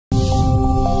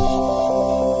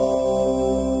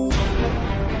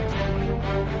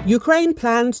Ukraine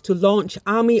plans to launch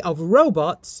Army of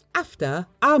Robots after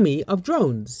Army of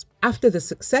Drones. After the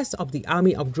success of the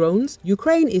Army of Drones,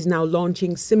 Ukraine is now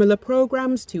launching similar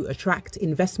programs to attract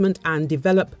investment and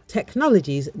develop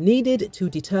technologies needed to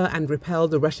deter and repel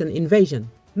the Russian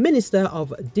invasion. Minister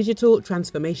of Digital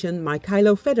Transformation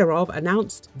Mykhailo Fedorov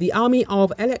announced the Army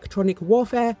of Electronic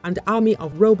Warfare and Army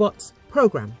of Robots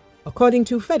program. According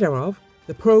to Fedorov,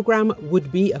 the program would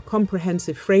be a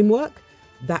comprehensive framework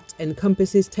that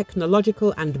encompasses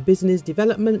technological and business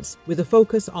developments with a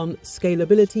focus on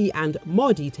scalability, and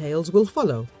more details will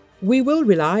follow. We will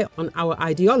rely on our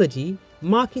ideology,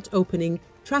 market opening,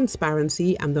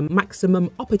 transparency, and the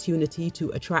maximum opportunity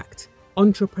to attract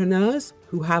entrepreneurs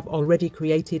who have already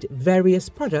created various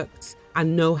products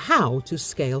and know how to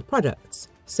scale products,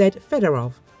 said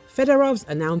Fedorov. Fedorov's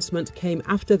announcement came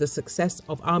after the success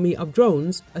of Army of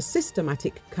Drones, a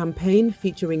systematic campaign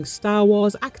featuring Star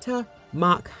Wars actor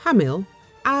Mark Hamill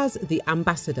as the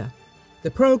ambassador.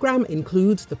 The program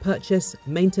includes the purchase,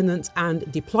 maintenance, and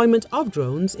deployment of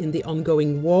drones in the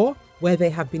ongoing war, where they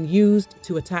have been used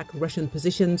to attack Russian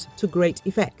positions to great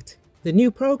effect. The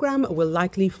new program will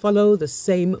likely follow the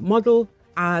same model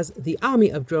as the Army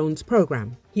of Drones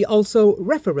program. He also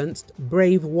referenced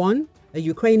Brave One, a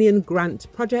Ukrainian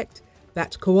grant project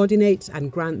that coordinates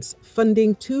and grants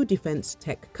funding to defense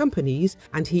tech companies,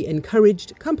 and he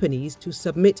encouraged companies to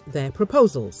submit their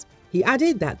proposals. He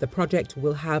added that the project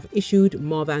will have issued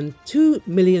more than $2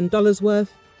 million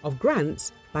worth of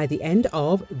grants by the end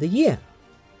of the year.